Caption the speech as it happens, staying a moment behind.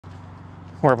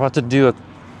We're about to do a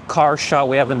car shot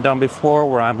we haven't done before,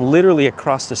 where I'm literally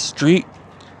across the street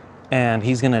and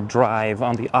he's gonna drive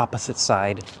on the opposite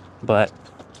side, but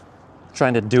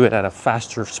trying to do it at a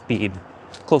faster speed,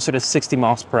 closer to 60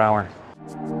 miles per hour.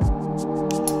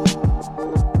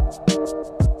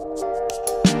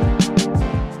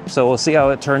 So we'll see how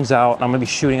it turns out. I'm gonna be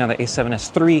shooting on the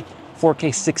A7S III 4K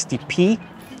 60p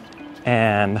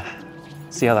and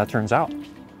see how that turns out.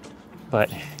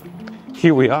 But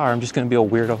here we are. I'm just gonna be a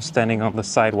weirdo standing on the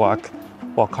sidewalk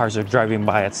while cars are driving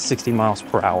by at 60 miles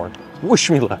per hour. Wish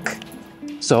me luck.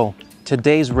 So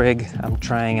today's rig I'm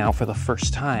trying out for the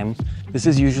first time. This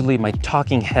is usually my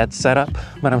talking head setup,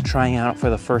 but I'm trying out for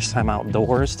the first time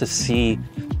outdoors to see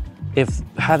if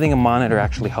having a monitor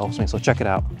actually helps me. So check it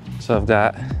out. So I've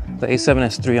got the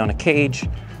A7S III on a cage,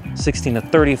 16 to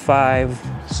 35,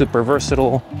 super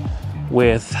versatile,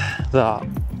 with the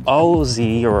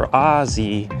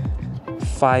osee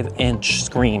 5-inch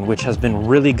screen, which has been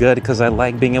really good because I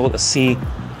like being able to see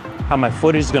how my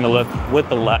footage is gonna look with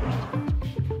the LUT.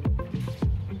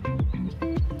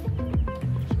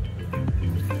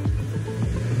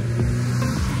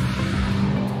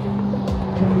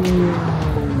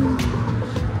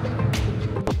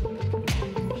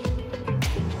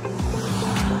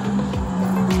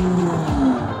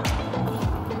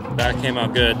 That came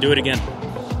out good. Do it again.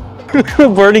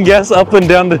 Burning gas up and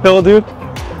down the hill, dude.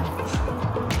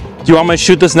 Do you want me to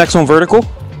shoot this next one vertical?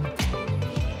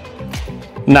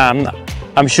 Nah, I'm not.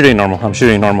 I'm shooting normal. I'm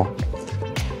shooting normal.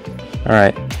 All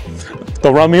right.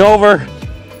 Don't run me over.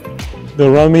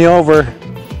 Don't run me over.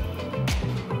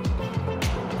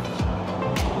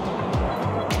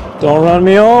 Don't run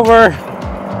me over.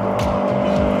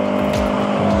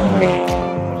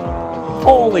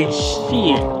 Holy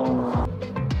shit.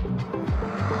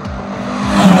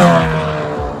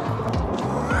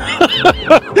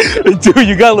 Dude,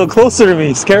 you got a little closer to me.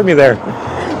 You scared me there.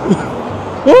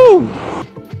 Woo!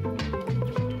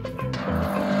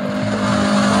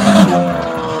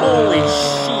 Holy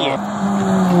shit.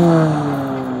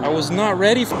 I was not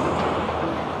ready for...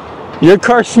 Your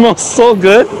car smells so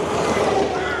good.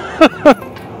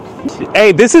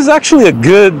 Hey, this is actually a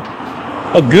good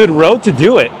road to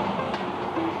do it.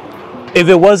 If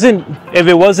it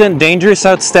wasn't dangerous,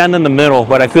 I'd stand in the middle,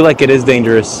 but I feel like it is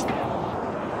dangerous.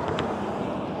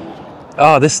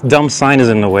 Oh, this dumb sign is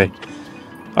in the way.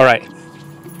 All right,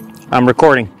 I'm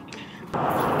recording.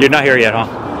 You're not here yet, huh?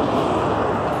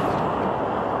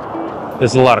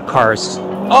 There's a lot of cars.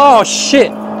 Oh,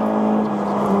 shit.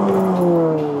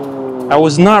 I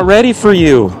was not ready for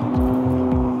you.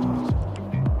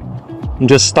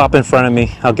 Just stop in front of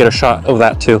me. I'll get a shot of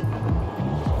that too.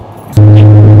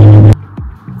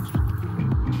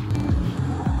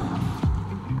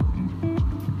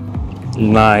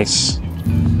 Nice.